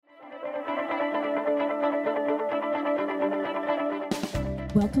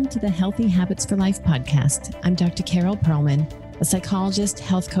Welcome to the Healthy Habits for Life podcast. I'm Dr. Carol Perlman, a psychologist,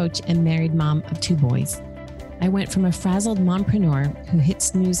 health coach, and married mom of 2 boys. I went from a frazzled mompreneur who hit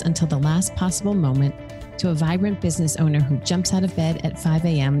snooze until the last possible moment to a vibrant business owner who jumps out of bed at 5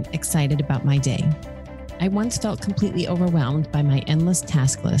 a.m. excited about my day. I once felt completely overwhelmed by my endless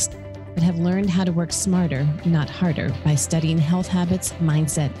task list, but have learned how to work smarter, not harder, by studying health habits,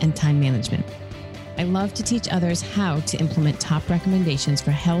 mindset, and time management. I love to teach others how to implement top recommendations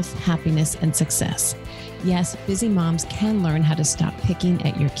for health, happiness, and success. Yes, busy moms can learn how to stop picking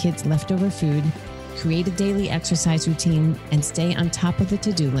at your kids' leftover food, create a daily exercise routine, and stay on top of the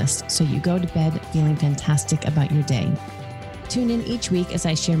to-do list so you go to bed feeling fantastic about your day. Tune in each week as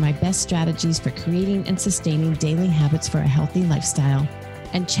I share my best strategies for creating and sustaining daily habits for a healthy lifestyle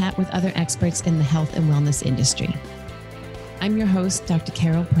and chat with other experts in the health and wellness industry. I'm your host, Dr.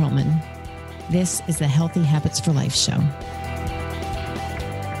 Carol Perlman. This is the Healthy Habits for Life show.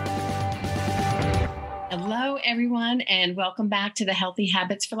 Hello, everyone, and welcome back to the Healthy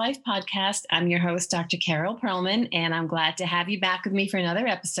Habits for Life podcast. I'm your host, Dr. Carol Perlman, and I'm glad to have you back with me for another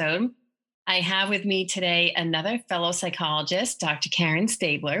episode. I have with me today another fellow psychologist, Dr. Karen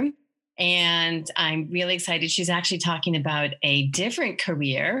Stabler, and I'm really excited. She's actually talking about a different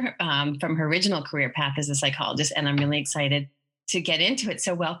career from her original career path as a psychologist, and I'm really excited to get into it.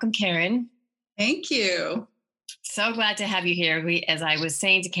 So welcome, Karen. Thank you. So glad to have you here. As I was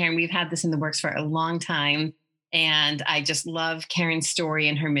saying to Karen, we've had this in the works for a long time, and I just love Karen's story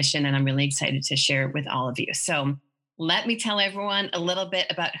and her mission, and I'm really excited to share it with all of you. So let me tell everyone a little bit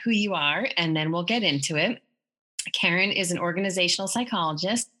about who you are, and then we'll get into it. Karen is an organizational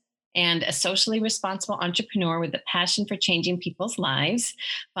psychologist and a socially responsible entrepreneur with a passion for changing people's lives.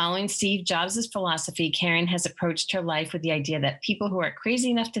 Following Steve Jobs' philosophy, Karen has approached her life with the idea that people who are crazy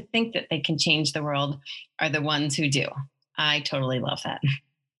enough to think that they can change the world are the ones who do. I totally love that.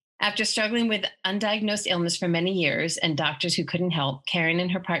 After struggling with undiagnosed illness for many years and doctors who couldn't help, Karen and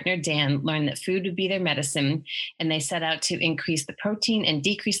her partner, Dan, learned that food would be their medicine, and they set out to increase the protein and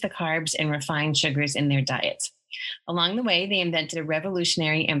decrease the carbs and refined sugars in their diets. Along the way, they invented a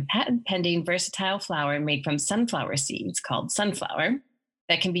revolutionary and patent-pending versatile flour made from sunflower seeds called Sunflower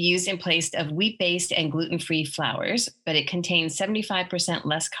that can be used in place of wheat-based and gluten-free flours, but it contains 75%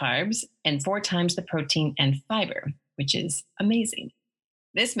 less carbs and 4 times the protein and fiber, which is amazing.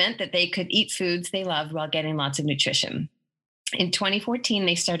 This meant that they could eat foods they loved while getting lots of nutrition. In 2014,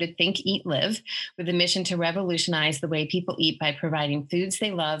 they started Think, Eat, Live with a mission to revolutionize the way people eat by providing foods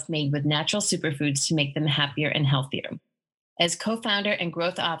they love made with natural superfoods to make them happier and healthier. As co-founder and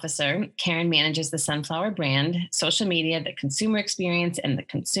growth officer, Karen manages the Sunflower brand, social media, the consumer experience, and the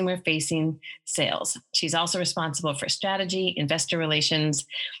consumer-facing sales. She's also responsible for strategy, investor relations,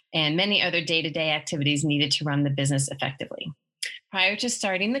 and many other day-to-day activities needed to run the business effectively. Prior to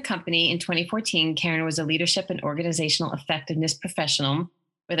starting the company in 2014, Karen was a leadership and organizational effectiveness professional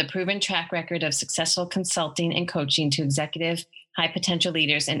with a proven track record of successful consulting and coaching to executive, high-potential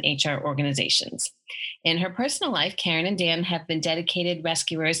leaders and HR organizations. In her personal life, Karen and Dan have been dedicated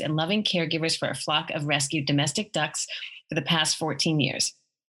rescuers and loving caregivers for a flock of rescued domestic ducks for the past 14 years.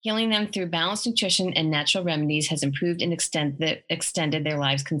 Healing them through balanced nutrition and natural remedies has improved and extended their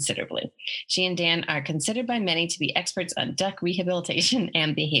lives considerably. She and Dan are considered by many to be experts on duck rehabilitation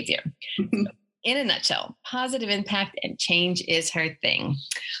and behavior. In a nutshell, positive impact and change is her thing.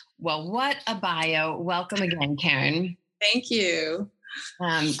 Well, what a bio. Welcome again, Karen. Thank you.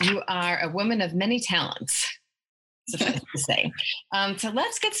 You are a woman of many talents, suffice to say. So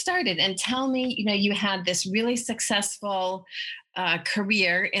let's get started and tell me, you had this really successful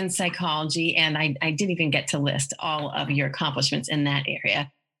career in psychology, and I didn't even get to list all of your accomplishments in that area.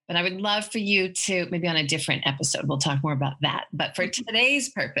 But I would love for you to, maybe on a different episode, we'll talk more about that. But for today's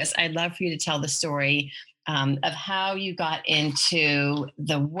purpose, I'd love for you to tell the story of how you got into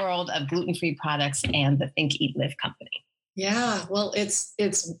the world of gluten-free products and the Think, Eat, Live company. Yeah, well, it's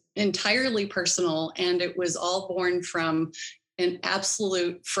entirely personal, and it was all born from an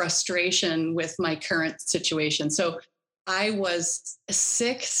absolute frustration with my current situation. So I was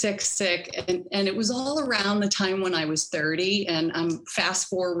sick, and it was all around the time when I was 30, and I'm fast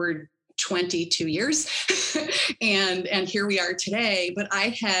forward 22 years, and here we are today. But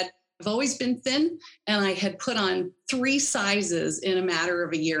I've always been thin, and I had put on 3 sizes in a matter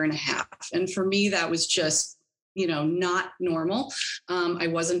of a year and a half. And for me, that was just not normal. I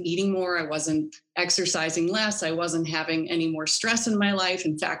wasn't eating more. I wasn't exercising less. I wasn't having any more stress in my life.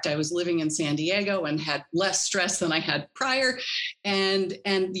 In fact, I was living in San Diego and had less stress than I had prior. And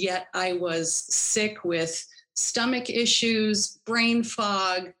yet I was sick with stomach issues, brain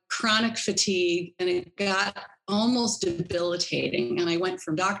fog, chronic fatigue, and it got almost debilitating. And I went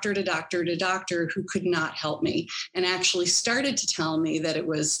from doctor to doctor to doctor who could not help me, and actually started to tell me that it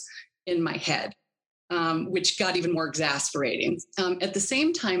was in my head. Which got even more exasperating. At the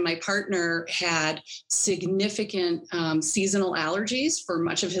same time, my partner had significant seasonal allergies for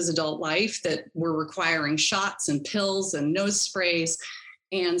much of his adult life that were requiring shots and pills and nose sprays.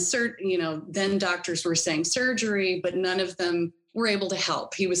 And then doctors were saying surgery, but none of them were able to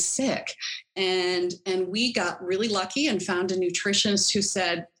help. He was sick. And we got really lucky and found a nutritionist who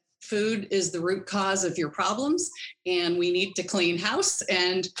said, food is the root cause of your problems, and we need to clean house.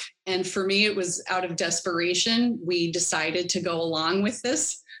 And for me, it was out of desperation. We decided to go along with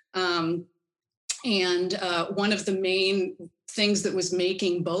this. One of the main things that was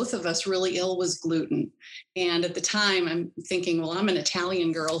making both of us really ill was gluten. And at the time, I'm thinking, well, I'm an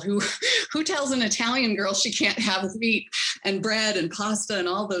Italian girl. Who tells an Italian girl she can't have wheat and bread and pasta and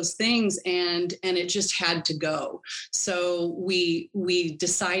all those things? And it just had to go. So we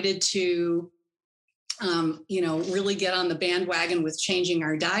decided to, really get on the bandwagon with changing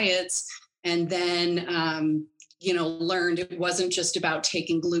our diets. And then, learned it wasn't just about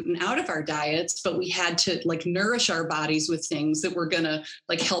taking gluten out of our diets, but we had to nourish our bodies with things that were going to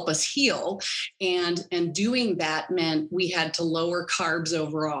help us heal. And doing that meant we had to lower carbs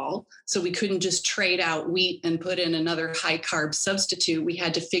overall. So we couldn't just trade out wheat and put in another high carb substitute. We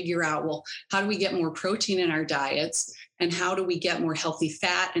had to figure out, well, how do we get more protein in our diets? And how do we get more healthy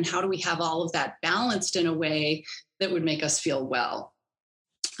fat? And how do we have all of that balanced in a way that would make us feel well?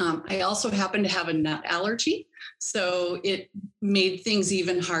 I also happen to have a nut allergy. So it made things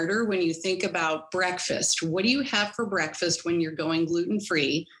even harder when you think about breakfast. What do you have for breakfast when you're going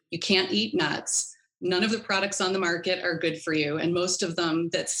gluten-free? You can't eat nuts. None of the products on the market are good for you. And most of them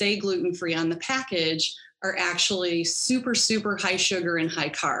that say gluten-free on the package are actually super, super high sugar and high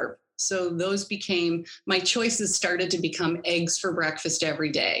carb. So those became, my choices started to become eggs for breakfast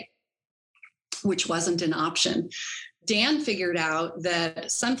every day, which wasn't an option. Dan figured out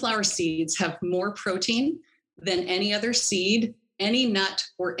that sunflower seeds have more protein than any other seed, any nut,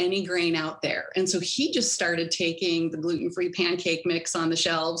 or any grain out there. And so he just started taking the gluten-free pancake mix on the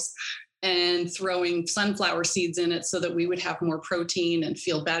shelves and throwing sunflower seeds in it so that we would have more protein and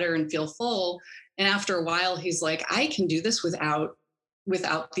feel better and feel full. And after a while, he's like, I can do this without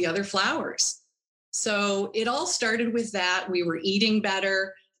the other flours. So it all started with that. We were eating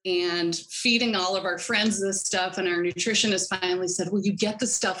better and feeding all of our friends this stuff. And our nutritionist finally said, well, you get the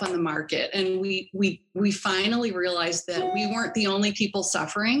stuff on the market. And we finally realized that we weren't the only people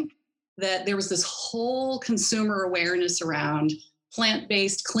suffering, that there was this whole consumer awareness around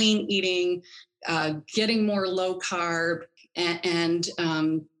plant-based, clean eating, getting more low carb, and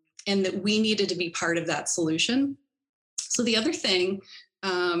that we needed to be part of that solution. So the other thing,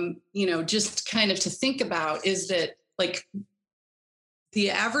 just kind of to think about is that the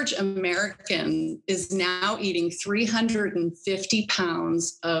average American is now eating 350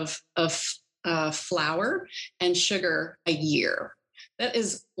 pounds of flour and sugar a year. That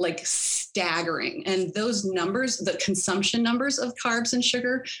is staggering. And those numbers, the consumption numbers of carbs and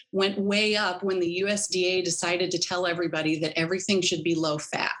sugar, went way up when the USDA decided to tell everybody that everything should be low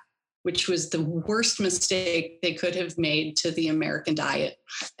fat, which was the worst mistake they could have made to the American diet.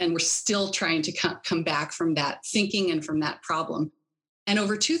 And we're still trying to come back from that thinking and from that problem. And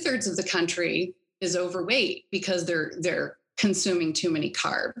over 2/3 of the country is overweight because they're consuming too many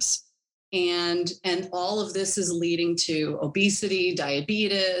carbs. And all of this is leading to obesity,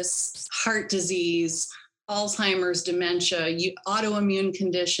 diabetes, heart disease, Alzheimer's, dementia, autoimmune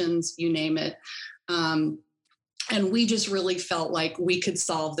conditions, you name it. And we just really felt like we could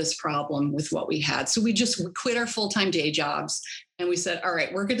solve this problem with what we had. So we quit our full-time day jobs and we said, all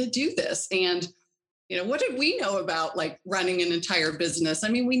right, we're going to do this. And what did we know about running an entire business? I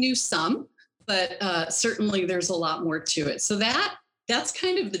mean, we knew some, but certainly there's a lot more to it. So that's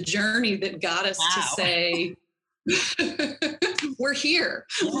kind of the journey that got us to say, we're here.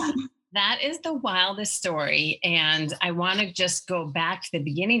 Yeah. That is the wildest story. And I want to just go back to the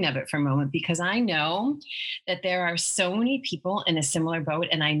beginning of it for a moment, because I know that there are so many people in a similar boat.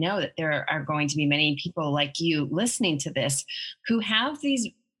 And I know that there are going to be many people like you listening to this who have these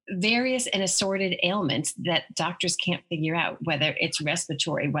various and assorted ailments that doctors can't figure out, whether it's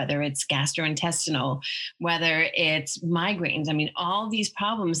respiratory, whether it's gastrointestinal, whether it's migraines. I mean, all these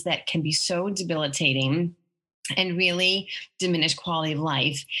problems that can be so debilitating and really diminish quality of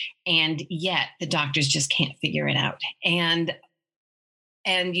life. And yet the doctors just can't figure it out. And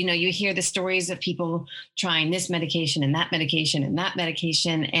you hear the stories of people trying this medication and that medication and that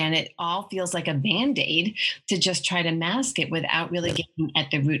medication, and it all feels like a Band-Aid to just try to mask it without really getting at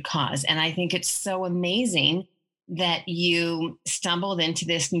the root cause. And I think it's so amazing that you stumbled into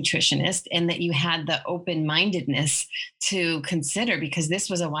this nutritionist and that you had the open-mindedness to consider, because this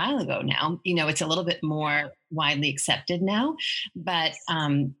was a while ago now. It's a little bit more widely accepted now, but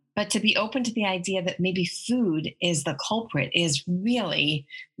to be open to the idea that maybe food is the culprit is really,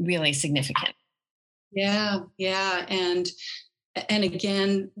 really significant. Yeah, yeah. And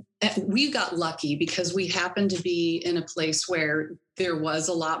again, we got lucky because we happened to be in a place where there was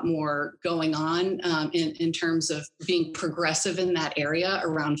a lot more going on in terms of being progressive in that area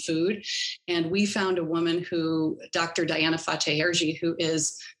around food. And we found a woman Dr. Diana Fateh-Erji, who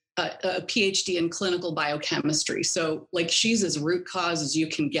is a PhD in clinical biochemistry. So like she's as root cause as you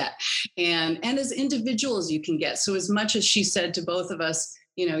can get and as individual as you can get. So as much as she said to both of us,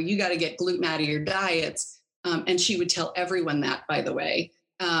 you got to get gluten out of your diets, and she would tell everyone that, by the way,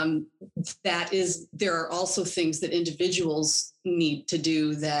 there are also things that individuals need to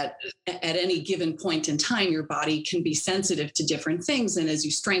do that at any given point in time, your body can be sensitive to different things. And as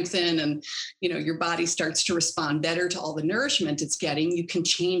you strengthen and, your body starts to respond better to all the nourishment it's getting, you can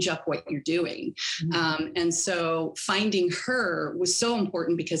change up what you're doing. And so finding her was so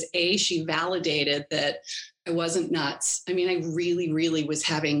important because she validated that I wasn't nuts. I mean, I really, really was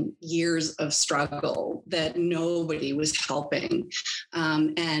having years of struggle that nobody was helping.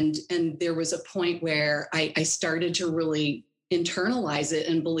 And there was a point where I started to really internalize it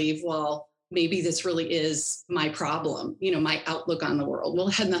and believe, well, maybe this really is my problem, my outlook on the world. Well,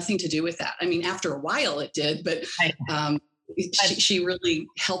 it had nothing to do with that. I mean, after a while it did, but she really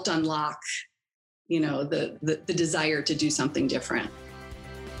helped unlock, the desire to do something different.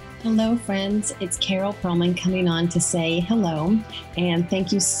 Hello, friends. It's Carol Perlman coming on to say hello, and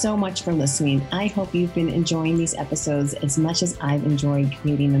thank you so much for listening. I hope you've been enjoying these episodes as much as I've enjoyed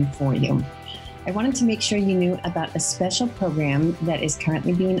creating them for you. I wanted to make sure you knew about a special program that is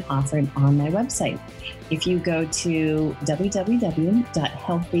currently being offered on my website. If you go to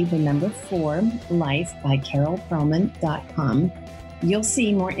www.healthy4life.carolperlman.com, you'll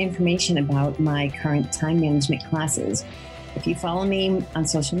see more information about my current time management classes. If you follow me on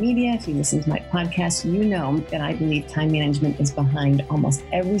social media, if you listen to my podcast, you know that I believe time management is behind almost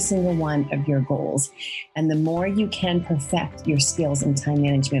every single one of your goals. And the more you can perfect your skills in time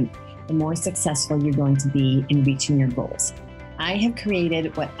management, the more successful you're going to be in reaching your goals. I have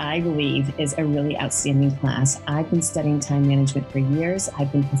created what I believe is a really outstanding class. I've been studying time management for years.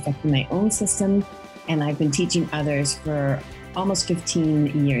 I've been perfecting my own system, and I've been teaching others for almost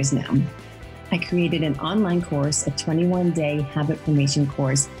 15 years now. I created an online course, a 21-day habit formation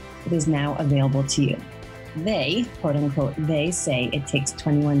course that is now available to you. They, quote unquote, they say it takes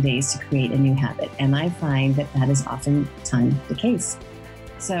 21 days to create a new habit. And I find that that is oftentimes the case.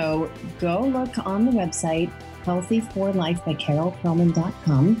 So go look on the website,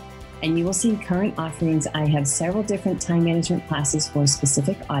 healthy4life.carolperlman.com, and you will see current offerings. I have several different time management classes for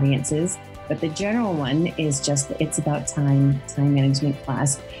specific audiences, but the general one is just the It's About Time management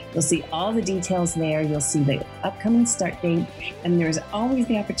class. You'll see all the details there. You'll see the upcoming start date, and there's always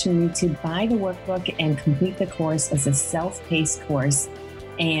the opportunity to buy the workbook and complete the course as a self-paced course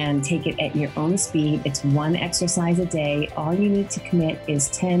and take it at your own speed. It's one exercise a day. All you need to commit is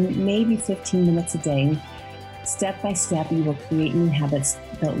 10, maybe 15 minutes a day. Step by step, you will create new habits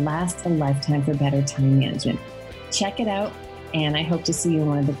that last a lifetime for better time management. Check it out, and I hope to see you in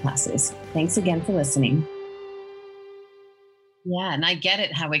one of the classes. Thanks again for listening. Yeah, and I get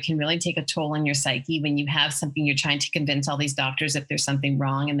it, how it can really take a toll on your psyche when you have something you're trying to convince all these doctors that there's something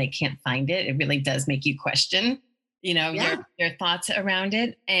wrong and they can't find it. It really does make you question, your thoughts around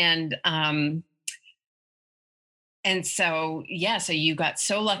it. And so you got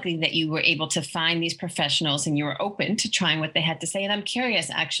so lucky that you were able to find these professionals and you were open to trying what they had to say. And I'm curious,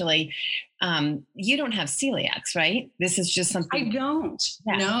 actually, you don't have celiacs, right? This is just something. I don't.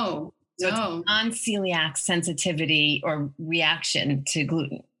 Yeah. No. So it's non-celiac sensitivity or reaction to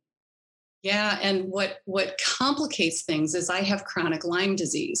gluten. Yeah. And what complicates things is I have chronic Lyme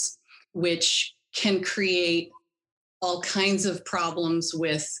disease, which can create all kinds of problems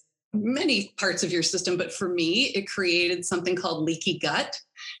with many parts of your system. But for me, it created something called leaky gut,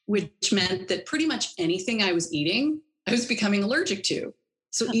 which meant that pretty much anything I was eating, I was becoming allergic to.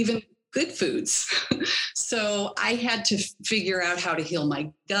 So even good foods. So I had to figure out how to heal my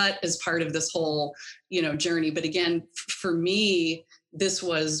gut as part of this whole, journey. But again, for me, this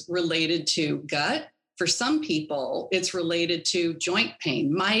was related to gut. For some people, it's related to joint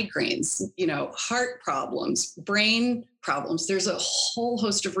pain, migraines, heart problems, brain problems. There's a whole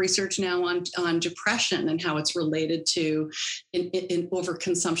host of research now on depression and how it's related to in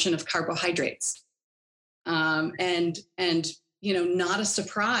overconsumption of carbohydrates. And not a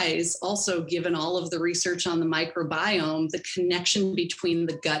surprise, also given all of the research on the microbiome, the connection between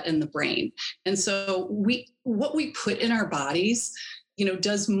the gut and the brain. And so what we put in our bodies,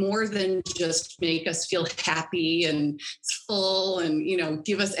 does more than just make us feel happy and full and,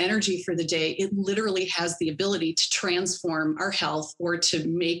 give us energy for the day. It literally has the ability to transform our health or to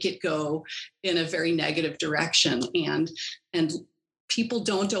make it go in a very negative direction. And people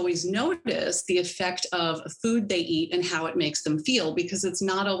don't always notice the effect of food they eat and how it makes them feel, because it's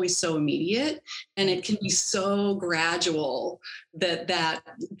not always so immediate, and it can be so gradual that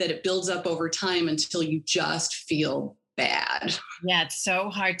it builds up over time until you just feel bad. Yeah, it's so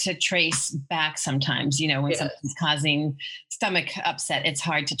hard to trace back sometimes, when something's causing stomach upset, it's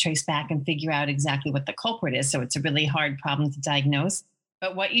hard to trace back and figure out exactly what the culprit is. So it's a really hard problem to diagnose.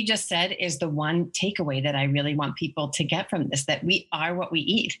 But what you just said is the one takeaway that I really want people to get from this, that we are what we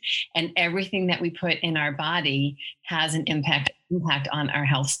eat, and everything that we put in our body has an impact on our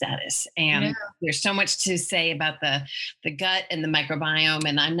health status. And there's so much to say about the gut and the microbiome,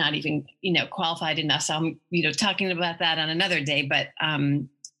 and I'm not even, qualified enough. So I'm, talking about that on another day, but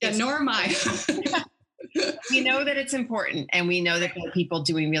nor am I. We know that it's important, and we know that there are people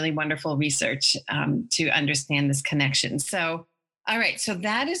doing really wonderful research to understand this connection. So all right. So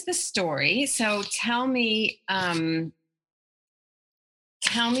that is the story. So tell me a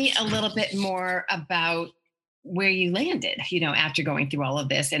little bit more about where you landed, after going through all of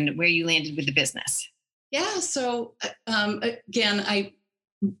this, and where you landed with the business. Yeah. So again,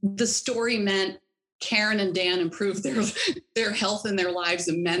 the story meant Karen and Dan improved their health and their lives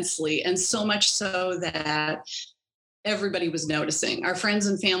immensely. And so much so that everybody was noticing. Our friends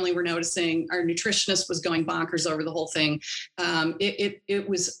and family were noticing. Our nutritionist was going bonkers over the whole thing. It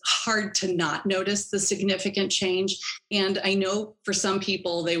was hard to not notice the significant change. And I know for some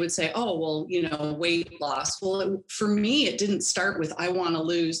people, they would say, oh, well, weight loss. Well, for me, it didn't start with, I want to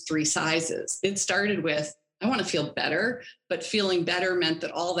lose 3 sizes. It started with, I want to feel better, but feeling better meant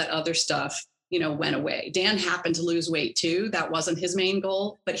that all that other stuff went away. Dan happened to lose weight too. That wasn't his main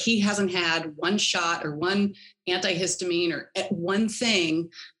goal, but he hasn't had one shot or one antihistamine or one thing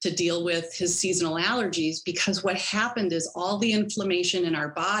to deal with his seasonal allergies, because what happened is all the inflammation in our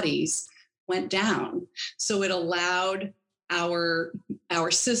bodies went down. So it allowed our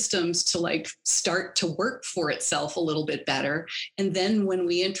systems to start to work for itself a little bit better. And then when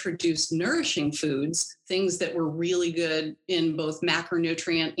we introduced nourishing foods, things that were really good in both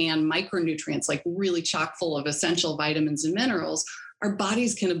macronutrient and micronutrients, like really chock full of essential vitamins and minerals, our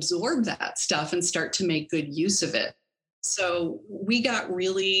bodies can absorb that stuff and start to make good use of it. So we got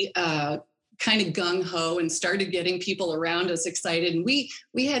really kind of gung-ho and started getting people around us excited. And we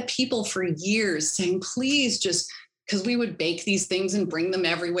had people for years saying, please just, because we would bake these things and bring them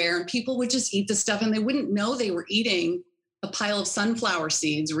everywhere, and people would just eat the stuff and they wouldn't know they were eating a pile of sunflower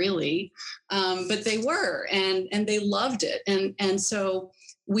seeds, really. But they were, and they loved it. And so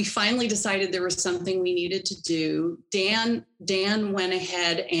we finally decided there was something we needed to do. Dan went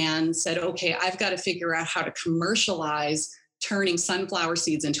ahead and said, okay, I've got to figure out how to commercialize turning sunflower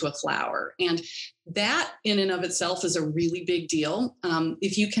seeds into a flour. And that in and of itself is a really big deal.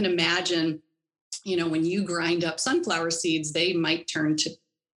 If you can imagine, when you grind up sunflower seeds, they might turn to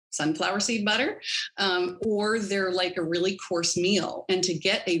sunflower seed butter, or they're like a really coarse meal. And to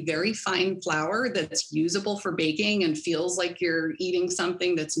get a very fine flour that's usable for baking and feels like you're eating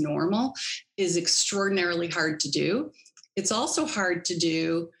something that's normal is extraordinarily hard to do. It's also hard to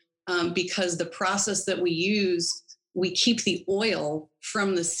do because the process that we use, we keep the oil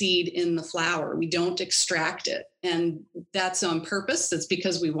from the seed in the flour. We don't extract it. And that's on purpose. It's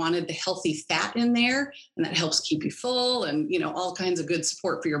because we wanted the healthy fat in there, and that helps keep you full and, all kinds of good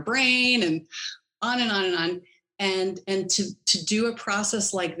support for your brain, and on and on and on. And to do a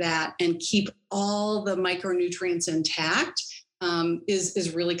process like that and keep all the micronutrients intact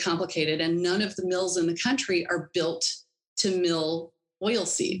is really complicated. And none of the mills in the country are built to mill oil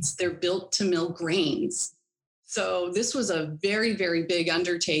seeds. They're built to mill grains. So this was a very, very big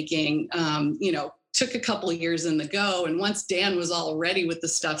undertaking, took a couple of years in the go. And once Dan was all ready with the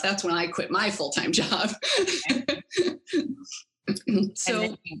stuff, that's when I quit my full-time job. So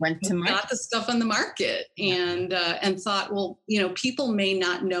we got the stuff on the market and thought, well, people may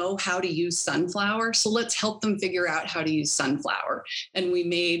not know how to use sunflower, so let's help them figure out how to use sunflower. And we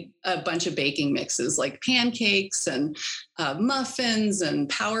made a bunch of baking mixes like pancakes and muffins and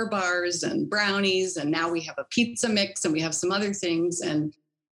power bars and brownies. And now we have a pizza mix and we have some other things. And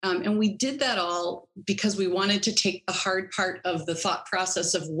we did that all because we wanted to take the hard part of the thought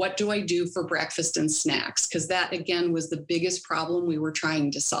process of what do I do for breakfast and snacks? Because that, again, was the biggest problem we were trying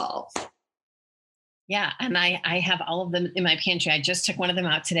to solve. Yeah, and I have all of them in my pantry. I just took one of them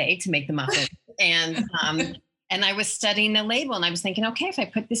out today to make the muffins, and and I was studying the label, and I was thinking, okay, if I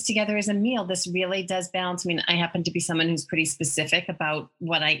put this together as a meal, this really does balance. I mean, I happen to be someone who's pretty specific about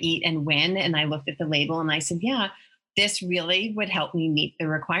what I eat and when, and I looked at the label and I said, yeah, this really would help me meet the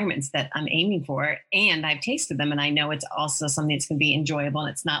requirements that I'm aiming for, and I've tasted them, and I know it's also something that's going to be enjoyable,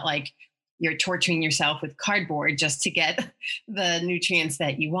 and it's not like you're torturing yourself with cardboard just to get the nutrients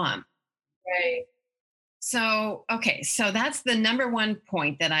that you want. Right. So, okay, so that's the number one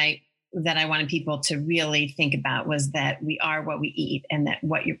point that I wanted people to really think about, was that we are what we eat, and that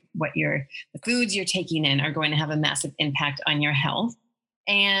the foods you're taking in are going to have a massive impact on your health.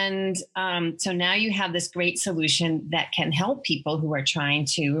 And so now you have this great solution that can help people who are trying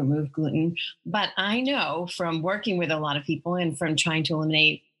to remove gluten. But I know from working with a lot of people and from trying to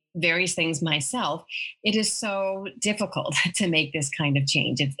eliminate various things myself, it is so difficult to make this kind of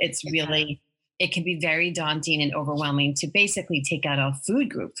change. It's really, it can be very daunting and overwhelming to basically take out a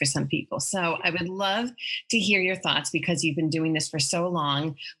food group for some people. So I would love to hear your thoughts, because you've been doing this for so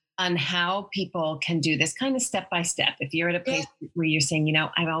long, on how people can do this kind of step by step. If you're at a place where you're saying,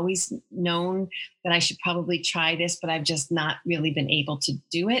 I've always known that I should probably try this, but I've just not really been able to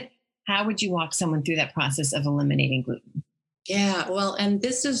do it, how would you walk someone through that process of eliminating gluten? Yeah, well, and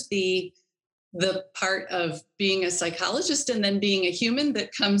this is the part of being a psychologist and then being a human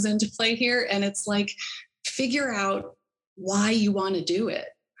that comes into play here. And it's like, figure out why you want to do it.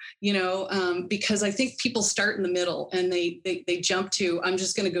 Because I think people start in the middle and they jump to, I'm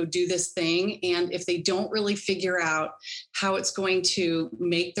just going to go do this thing. And if they don't really figure out how it's going to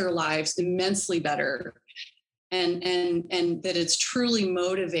make their lives immensely better, and that it's truly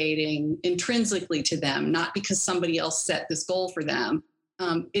motivating intrinsically to them, not because somebody else set this goal for them,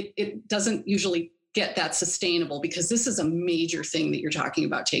 it doesn't usually get that sustainable, because this is a major thing that you're talking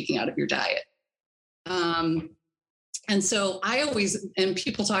about taking out of your diet. And so and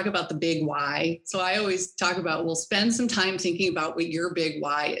people talk about the big why. So I always talk about, well, spend some time thinking about what your big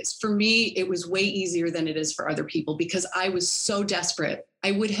why is. For me, it was way easier than it is for other people, because I was so desperate.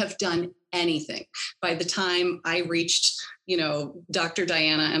 I would have done anything. By the time I reached, Dr.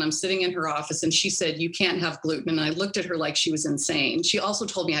 Diana, and I'm sitting in her office, and she said, you can't have gluten. And I looked at her like she was insane. She also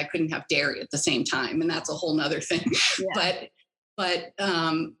told me I couldn't have dairy at the same time. And that's a whole nother thing. Yeah. But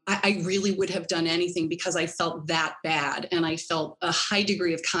I really would have done anything, because I felt that bad. And I felt a high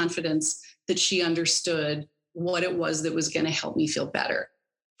degree of confidence that she understood what it was that was going to help me feel better.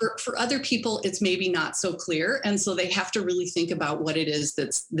 For other people, it's maybe not so clear. And so they have to really think about what it is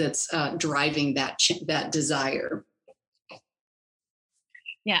that's driving that desire.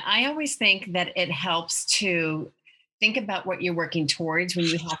 Yeah, I always think that it helps to think about what you're working towards when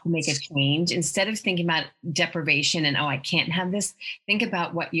you have to make a change. Instead of thinking about deprivation and, oh, I can't have this, think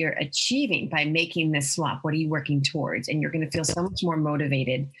about what you're achieving by making this swap. What are you working towards? And you're going to feel so much more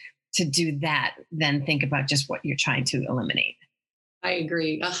motivated to do that than think about just what you're trying to eliminate. I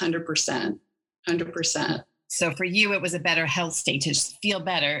agree 100%. 100%. So for you, it was a better health state. To just feel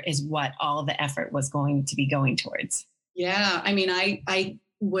better is what all the effort was going to be going towards. Yeah. I mean, I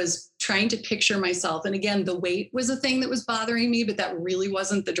was trying to picture myself. And again, the weight was a thing that was bothering me, but that really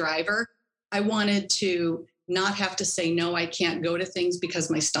wasn't the driver. I wanted to not have to say, no, I can't go to things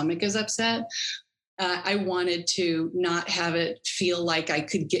because my stomach is upset. I wanted to not have it feel like I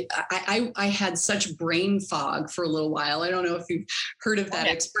could I had such brain fog for a little while. I don't know if you've heard of that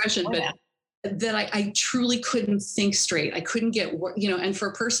expression, but that I truly couldn't think straight. I couldn't get, and for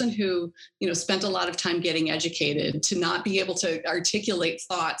a person who, spent a lot of time getting educated, to not be able to articulate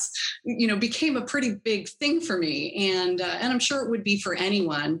thoughts, became a pretty big thing for me. And I'm sure it would be for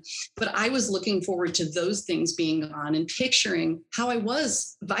anyone, but I was looking forward to those things being on and picturing how I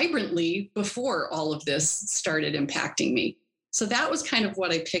was vibrantly before all of this started impacting me. So that was kind of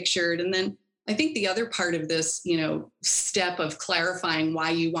what I pictured. And then I think the other part of this, step of clarifying why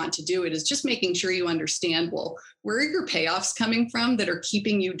you want to do it is just making sure you understand, well, where are your payoffs coming from that are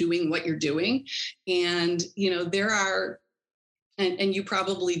keeping you doing what you're doing? And, there are, and you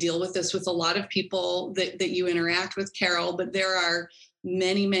probably deal with this with a lot of people that you interact with, Carol, but there are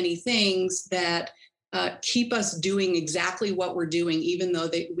many, many things that keep us doing exactly what we're doing, even though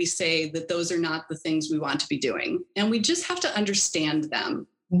we say that those are not the things we want to be doing. And we just have to understand them.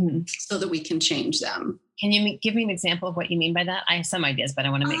 Mm-hmm. So that we can change them. Can you give me an example of what you mean by that? I have some ideas, but I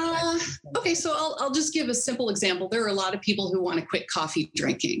want to make sure. Okay, so I'll just give a simple example. There are a lot of people who want to quit coffee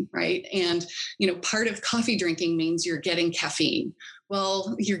drinking, right? And, part of coffee drinking means you're getting caffeine.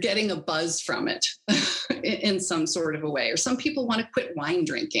 Well, you're getting a buzz from it in some sort of a way. Or some people want to quit wine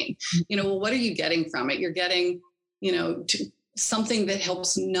drinking. Well, what are you getting from it? You're getting, something that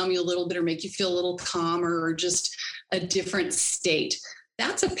helps numb you a little bit or make you feel a little calmer or just a different state.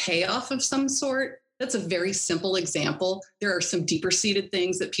 That's a payoff of some sort. That's a very simple example. There are some deeper seated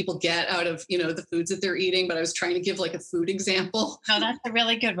things that people get out of, the foods that they're eating, but I was trying to give like a food example. No, that's a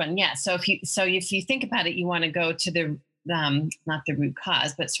really good one. Yeah. So if you think about it, you want to go to the not the root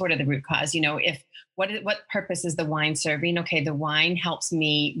cause, but sort of the root cause. If what purpose is the wine serving? Okay, the wine helps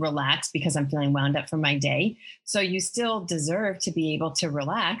me relax because I'm feeling wound up from my day. So you still deserve to be able to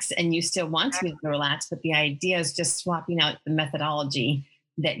relax, and you still want to be able to relax. But the idea is just swapping out the methodology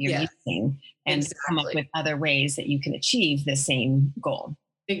that you're using and come up with other ways that you can achieve the same goal.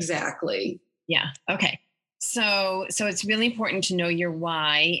 Exactly. Yeah. Okay. So it's really important to know your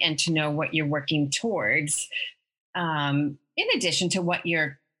why and to know what you're working towards. In addition to what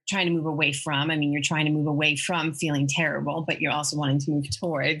you're trying to move away from. I mean, you're trying to move away from feeling terrible, but you're also wanting to move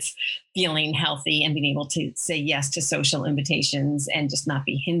towards feeling healthy and being able to say yes to social invitations and just not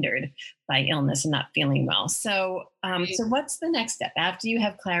be hindered by illness and not feeling well. So what's the next step after you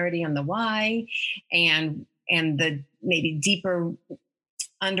have clarity on the why and the maybe deeper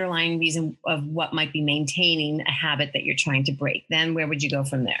underlying reason of what might be maintaining a habit that you're trying to break? Then where would you go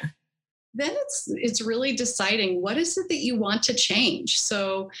from there? Then it's really deciding what is it that you want to change.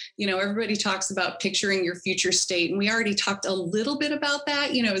 So, everybody talks about picturing your future state. And we already talked a little bit about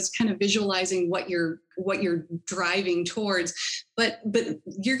that, it's kind of visualizing what you're driving towards, but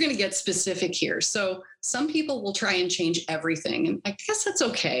you're going to get specific here. So some people will try and change everything. And I guess that's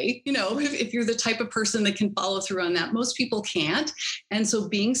okay. If you're the type of person that can follow through on that, most people can't. And so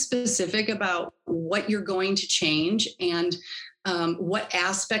being specific about what you're going to change and what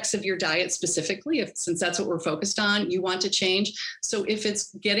aspects of your diet specifically, since that's what we're focused on, you want to change. So if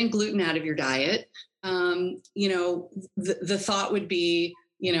it's getting gluten out of your diet, the thought would be,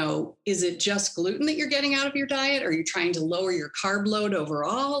 is it just gluten that you're getting out of your diet? Are you trying to lower your carb load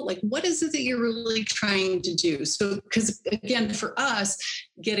overall? Like, what is it that you're really trying to do? So, because again, for us,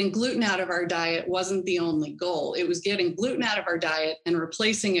 getting gluten out of our diet wasn't the only goal. It was getting gluten out of our diet and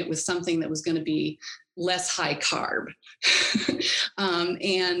replacing it with something that was going to be less high carb.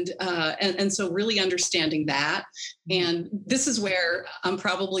 And so really understanding that. And this is where I'm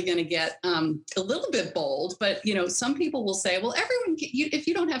probably going to get a little bit bold, but some people will say, well, everyone, if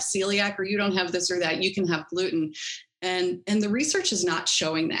you don't have celiac or you don't have this or that, you can have gluten. And the research is not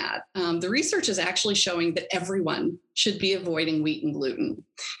showing that. The research is actually showing that everyone should be avoiding wheat and gluten.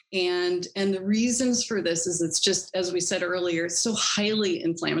 And the reasons for this is it's just, as we said earlier, it's so highly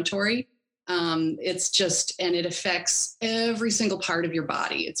inflammatory. And it affects every single part of your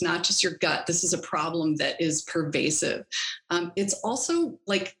body. It's not just your gut. This is a problem that is pervasive. It's also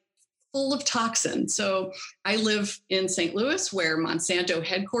like full of toxins. So I live in St. Louis where Monsanto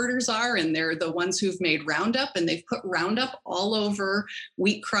headquarters are, and they're the ones who've made Roundup, and they've put Roundup all over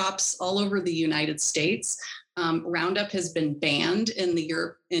wheat crops all over the United States. Roundup has been banned in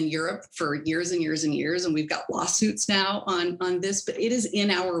Europe for years and years and years, and we've got lawsuits now on this, but it is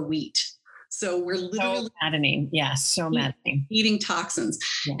in our wheat. So we're literally maddening. Yeah, so maddening. Eating toxins.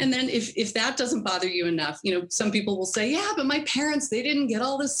 Yeah. And then if that doesn't bother you enough, some people will say, yeah, but my parents, they didn't get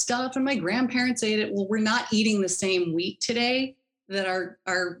all this stuff and my grandparents ate it. Well, we're not eating the same wheat today that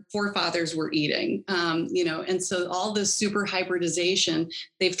our forefathers were eating, and so all this super hybridization,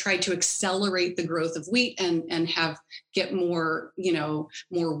 they've tried to accelerate the growth of wheat and get more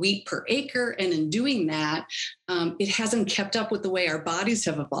wheat per acre. And in doing that, it hasn't kept up with the way our bodies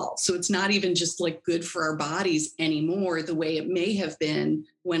have evolved. So it's not even just like good for our bodies anymore, the way it may have been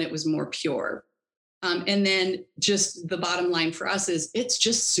when it was more pure. And then just the bottom line for us is it's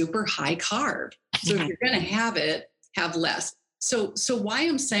just super high carb. So if you're going to have it, have less. So why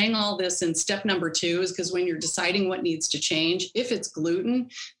I'm saying all this in step number 2 is because when you're deciding what needs to change, if it's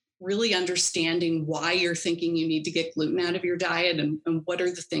gluten, really understanding why you're thinking you need to get gluten out of your diet and what are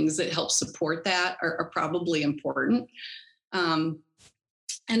the things that help support that are probably important. And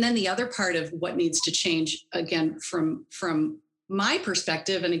then the other part of what needs to change, again, from my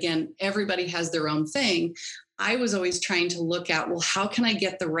perspective, and again, everybody has their own thing, I was always trying to look at, well, how can I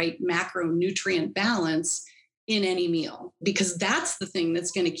get the right macronutrient balance in any meal? Because that's the thing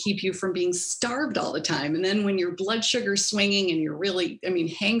that's going to keep you from being starved all the time. And then when your blood sugar's swinging and you're really,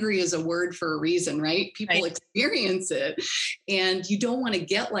 hangry is a word for a reason, right? People experience it, and you don't want to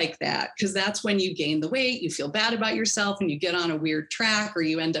get like that, because that's when you gain the weight, you feel bad about yourself, and you get on a weird track, or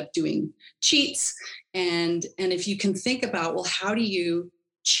you end up doing cheats. And if you can think about, well, how do you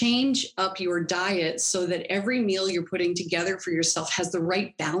change up your diet so that every meal you're putting together for yourself has the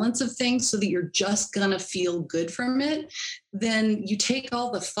right balance of things so that you're just going to feel good from it, then you take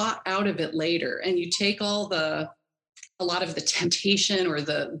all the thought out of it later, and you take all the a lot of the temptation or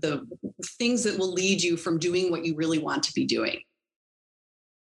the things that will lead you from doing what you really want to be doing.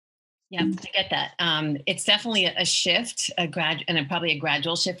 Yeah, I get that. It's definitely a shift, probably a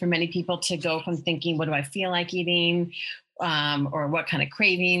gradual shift for many people to go from thinking, "What do I feel like eating?" Or "What kind of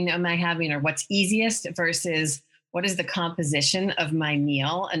craving am I having?" Or "What's easiest?" versus "What is the composition of my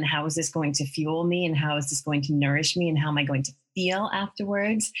meal? And how is this going to fuel me? And how is this going to nourish me? And how am I going to feel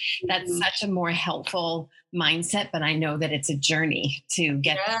afterwards?" That's Mhm. such a more helpful mindset, but I know that it's a journey to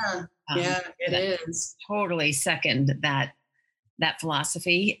get. Yeah, Um, yeah, it is. totally second that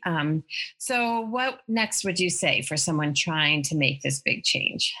philosophy. So, what next would you say for someone trying to make this big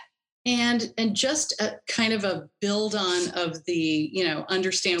change? And just a kind of a build on of the,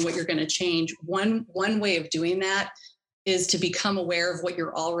 understand what you're going to change. One way of doing that is to become aware of what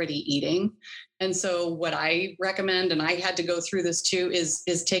you're already eating. And so what I recommend, and I had to go through this too, is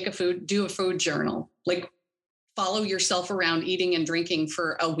do a food journal. Like, follow yourself around eating and drinking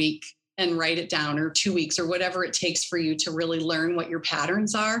for a week and write it down, or 2 weeks, or whatever it takes for you to really learn what your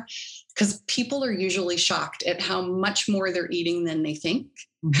patterns are. Because people are usually shocked at how much more they're eating than they think.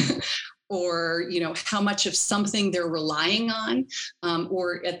 Mhm. Or how much of something they're relying on,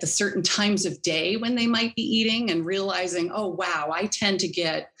 or at the certain times of day when they might be eating, and realizing, oh wow, I tend to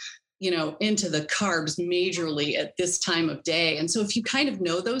get into the carbs majorly at this time of day. And so if you kind of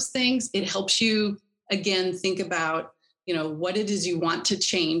know those things, it helps you again think about what it is you want to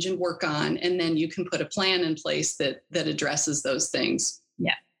change and work on, and then you can put a plan in place that addresses those things.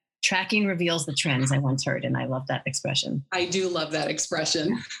 Yeah. Tracking reveals the trends, I once heard, and I love that expression. I do love that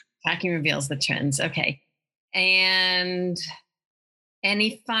expression. Tracking reveals the trends. Okay. And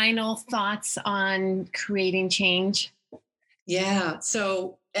any final thoughts on creating change? Yeah.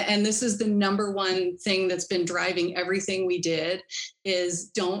 So, and this is the number one thing that's been driving everything we did is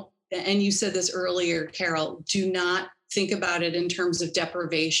don't, and you said this earlier, Carol, do not think about it in terms of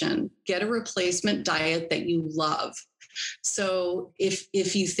deprivation. Get a replacement diet that you love. So if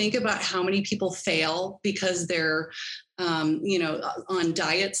you think about how many people fail because they're on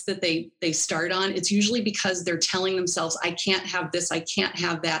diets that they start on, it's usually because they're telling themselves, I can't have this, I can't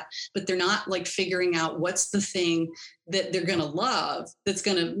have that, but they're not like figuring out what's the thing that they're going to love that's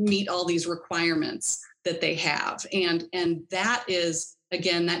going to meet all these requirements that they have. And that is,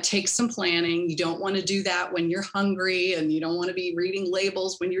 again, that takes some planning. You don't want to do that when you're hungry, and you don't want to be reading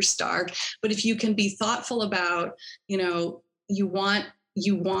labels when you're starved. But if you can be thoughtful about, you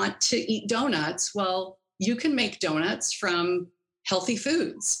want to eat donuts, well, you can make donuts from healthy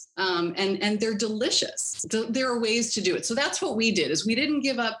foods, and they're delicious. There are ways to do it. So that's what we did, is we didn't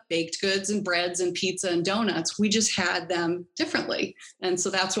give up baked goods and breads and pizza and donuts. We just had them differently. And so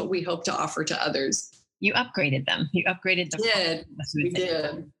that's what we hope to offer to others. You upgraded them. You upgraded We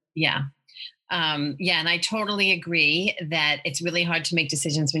did. Yeah. Yeah. And I totally agree that it's really hard to make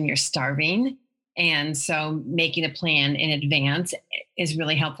decisions when you're starving. And so making a plan in advance is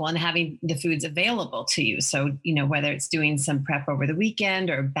really helpful, and having the foods available to you. So, whether it's doing some prep over the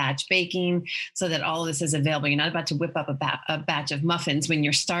weekend or batch baking, so that all of this is available. You're not about to whip up a batch of muffins when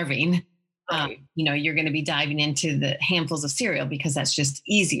you're starving. Right. You're going to be diving into the handfuls of cereal because that's just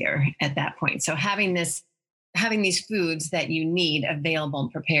easier at that point. So having these foods that you need available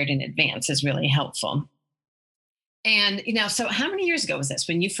and prepared in advance is really helpful. And so how many years ago was this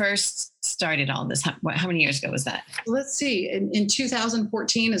when you first started all this? How many years ago was that? Let's see. In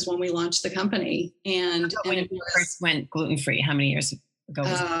 2014 is when we launched the company, and when you first went gluten free. How many years ago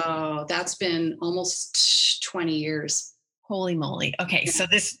was that? Oh, that's been almost 20 years. Holy moly. Okay. So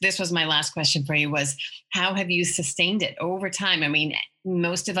this was my last question for you, was how have you sustained it over time? I mean,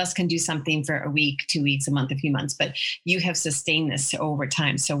 most of us can do something for a week, 2 weeks, a month, a few months, but you have sustained this over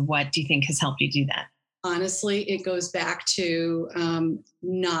time. So what do you think has helped you do that? Honestly, it goes back to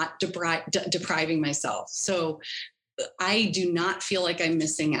not depriving myself. So I do not feel like I'm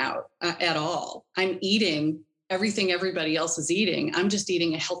missing out at all. I'm eating everything everybody else is eating. I'm just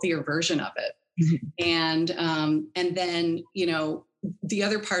eating a healthier version of it. Mm-hmm. And then, the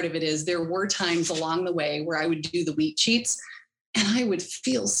other part of it is there were times along the way where I would do the wheat cheats, and I would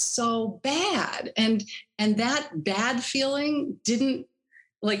feel so bad. And that bad feeling didn't,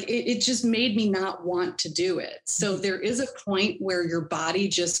 like, it just made me not want to do it. So there is a point where your body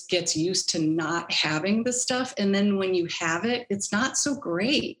just gets used to not having the stuff. And then when you have it, it's not so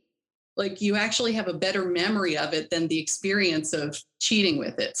great. Like, you actually have a better memory of it than the experience of cheating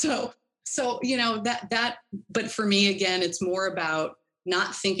with it. So, but for me, again, it's more about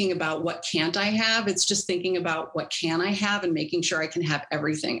not thinking about what can't I have. It's just thinking about what can I have and making sure I can have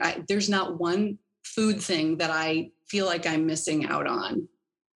everything. There's not one food thing that I feel like I'm missing out on.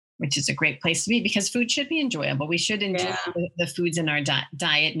 which is a great place to be because food should be enjoyable. We should enjoy the foods in our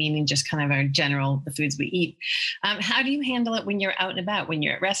diet, meaning just kind of the foods we eat. How do you handle it when you're out and about, when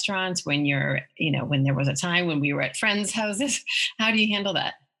you're at restaurants, when when there was a time when we were at friends' houses? How do you handle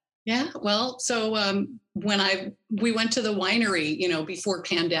that? Yeah, well, so when we went to the winery, before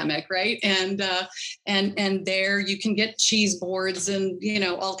pandemic, right? And there you can get cheese boards and,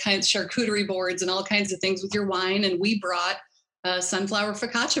 all kinds of charcuterie boards and all kinds of things with your wine. And we brought sunflower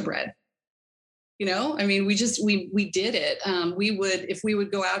focaccia bread. We did it. If we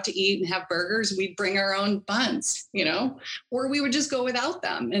would go out to eat and have burgers, we'd bring our own buns, or we would just go without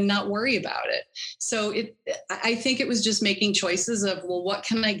them and not worry about it. So I think it was just making choices of, well, what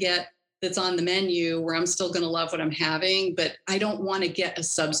can I get that's on the menu where I'm still going to love what I'm having, but I don't want to get a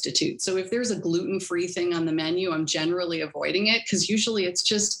substitute. So if there's a gluten-free thing on the menu, I'm generally avoiding it because usually it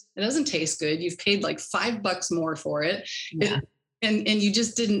doesn't taste good. You've paid like $5 more for it. Yeah. And you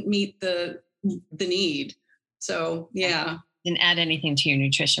just didn't meet the need. So, yeah. Didn't add anything to your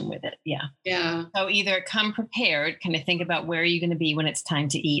nutrition with it. Yeah. Yeah. So either come prepared, kind of think about where are you going to be when it's time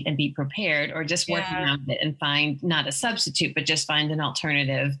to eat and be prepared, or just work around it and find not a substitute, but just find an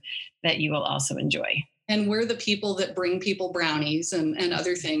alternative that you will also enjoy. And we're the people that bring people brownies and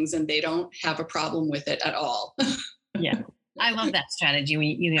other things, and they don't have a problem with it at all. Yeah. I love that strategy.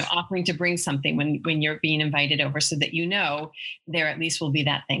 When offering to bring something when you're being invited over, so that there at least will be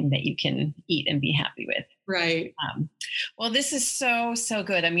that thing that you can eat and be happy with. Right. Well, this is so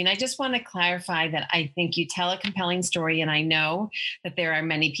good. I mean, I just want to clarify that I think you tell a compelling story, and I know that there are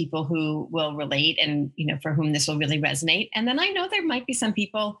many people who will relate, and for whom this will really resonate. And then I know there might be some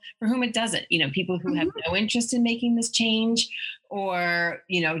people for whom it doesn't. People who have no interest in making this change, or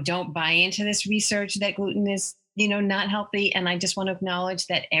don't buy into this research that gluten is not healthy. And I just want to acknowledge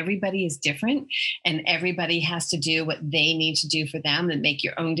that everybody is different, and everybody has to do what they need to do for them, and make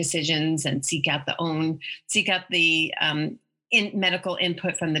your own decisions and seek out the medical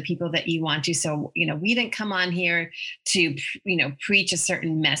input from the people that you want to. So, we didn't come on here to, preach a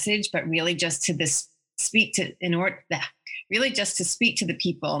certain message, but really just to speak to the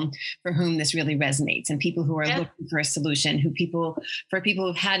people for whom this really resonates, and people who are looking for a solution, for people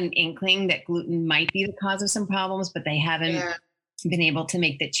who've had an inkling that gluten might be the cause of some problems, but they haven't been able to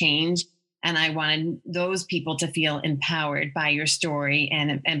make the change. And I wanted those people to feel empowered by your story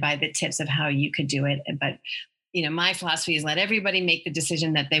and by the tips of how you could do it. But my philosophy is let everybody make the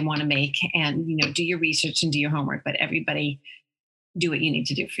decision that they want to make, and do your research and do your homework, but everybody do what you need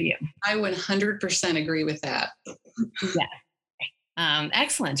to do for you. I 100% agree with that. Yeah.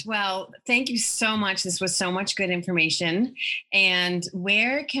 Excellent. Well, thank you so much. This was so much good information. And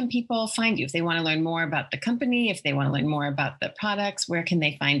where can people find you if they want to learn more about the company, if they want to learn more about the products? Where can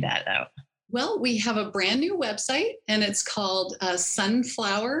they find that out? Well, we have a brand new website, and it's called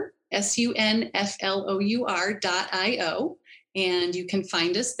Sunflower, sunflour.io. And you can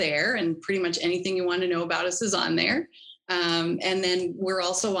find us there, and pretty much anything you want to know about us is on there. And then we're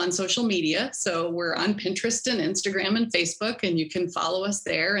also on social media. So we're on Pinterest and Instagram and Facebook, and you can follow us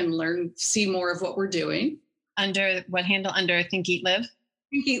there and see more of what we're doing. Under what handle? Under Think Eat Live?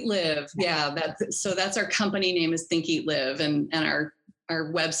 Think Eat Live. Yeah. That's our company name is Think Eat Live, and our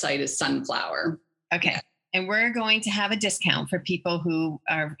website is Sunflower. Okay. Yeah. And we're going to have a discount for people who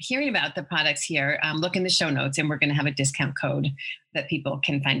are hearing about the products here. Look in the show notes, and we're going to have a discount code that people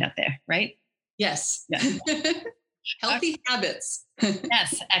can find out there, right? Yes. Yeah. Healthy habits.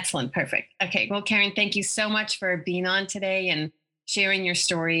 Yes. Excellent. Perfect. Okay. Well, Karen, thank you so much for being on today and sharing your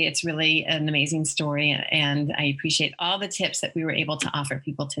story. It's really an amazing story, and I appreciate all the tips that we were able to offer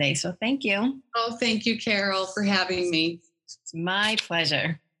people today. So thank you. Oh, thank you, Carol, for having me. It's my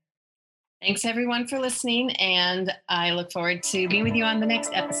pleasure. Thanks everyone for listening, and I look forward to being with you on the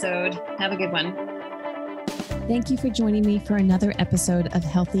next episode. Have a good one. Thank you for joining me for another episode of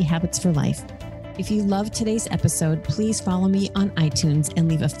Healthy Habits for Life. If you loved today's episode, please follow me on iTunes and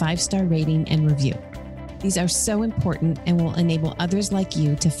leave a 5-star rating and review. These are so important and will enable others like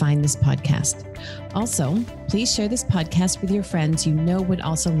you to find this podcast. Also, please share this podcast with your friends you know would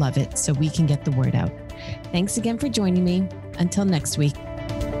also love it, so we can get the word out. Thanks again for joining me. Until next week.